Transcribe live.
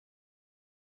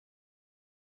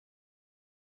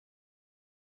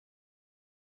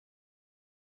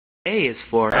A is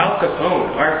for Al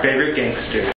Capone, our favorite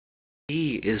gangster.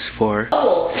 B is for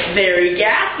Oh, very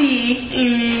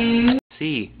gassy.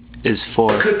 C is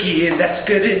for Cookie, and that's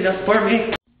good enough for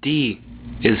me. D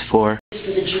is for For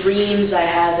the dreams I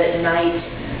have at night.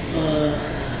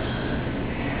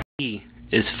 E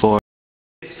is for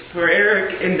It's for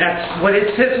Eric, and that's what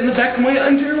it says on the back of my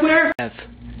underwear. F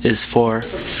is for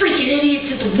Freaking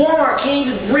idiots at the Walmart came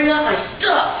to bring up my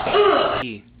stuff. Ugh.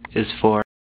 G is for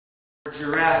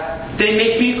Giraffe. They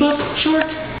make me look short.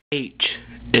 H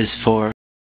is for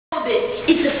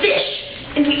It's a fish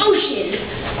in the ocean.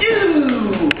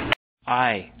 Ew.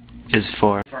 I is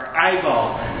for For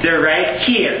eyeball. They're right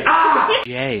here. Ah!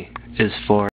 J is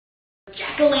for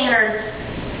Jack-o'-lantern.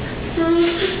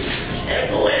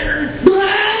 Jack-o'-lantern.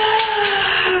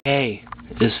 K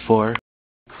is for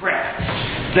Crap.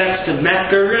 That's the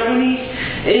macaroni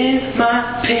in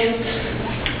my pants.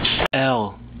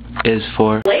 L is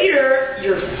for Later,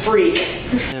 you freak.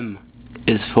 M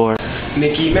is for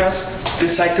Mickey Mouse,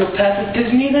 the psychopath at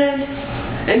Disneyland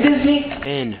and Disney.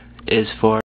 N is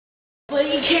for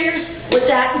Nobody cares what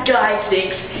that guy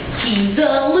thinks. He's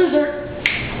a loser.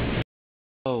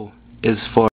 O is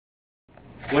for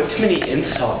One too many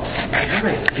insults. I got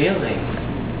my feeling.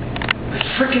 My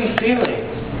freaking feeling.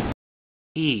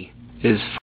 E is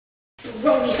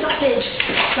Roni sausage.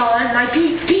 Son, my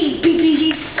pee.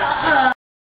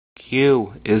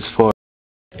 Q is for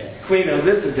Queen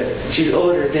Elizabeth, she's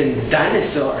older than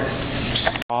dinosaurs.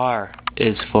 R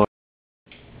is for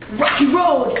Rocky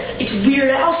Road. It's a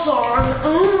Weird Al song.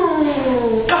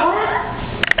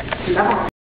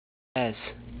 S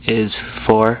is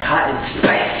for Hot and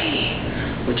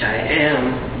spicy, which I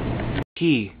am.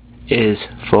 T is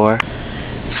for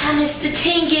Thomas the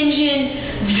Tank Engine.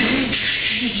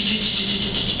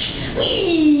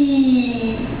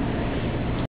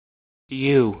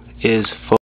 U is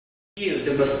for You,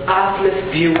 the most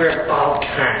awesomest viewer of all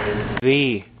time.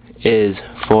 V is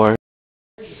for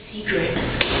Secret.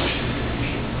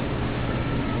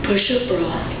 Push-up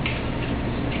bra.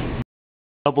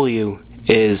 W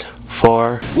is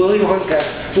for Willy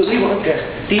Wonka,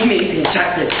 the amazing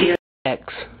chocolate dear.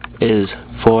 X is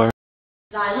for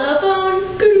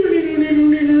Xylophone.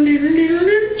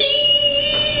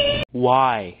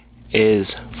 Y is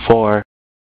for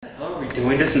How are we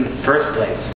doing this in the first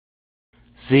place?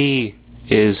 Z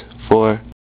is for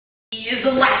E is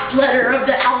the last letter of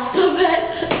the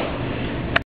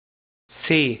alphabet.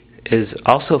 C is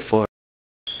also for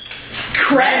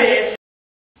Credit.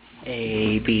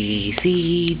 A, B,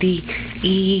 C, D,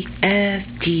 E, F,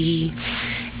 G,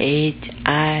 H,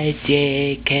 I,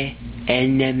 J, K,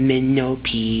 L, M, N, O,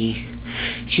 P,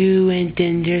 Q, and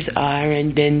then there's R,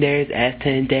 and then there's S,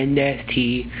 and then there's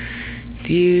T,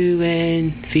 U,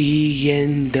 and V,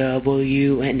 and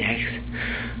W, and X,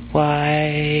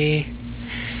 Y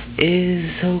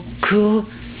is so cool,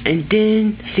 and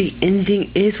then the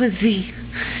ending is with Z,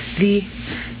 Z,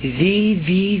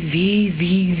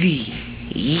 Z.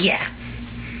 Yeah.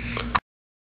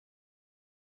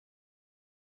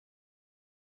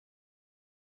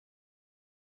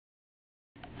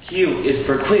 Q is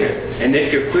for queer, and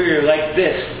if you're queer, you're like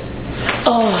this.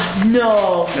 Oh,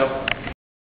 no. Nope.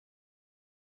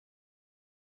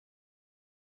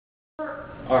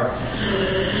 R.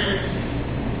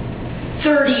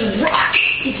 30 Rock.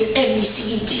 It's an NBC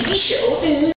TV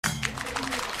show.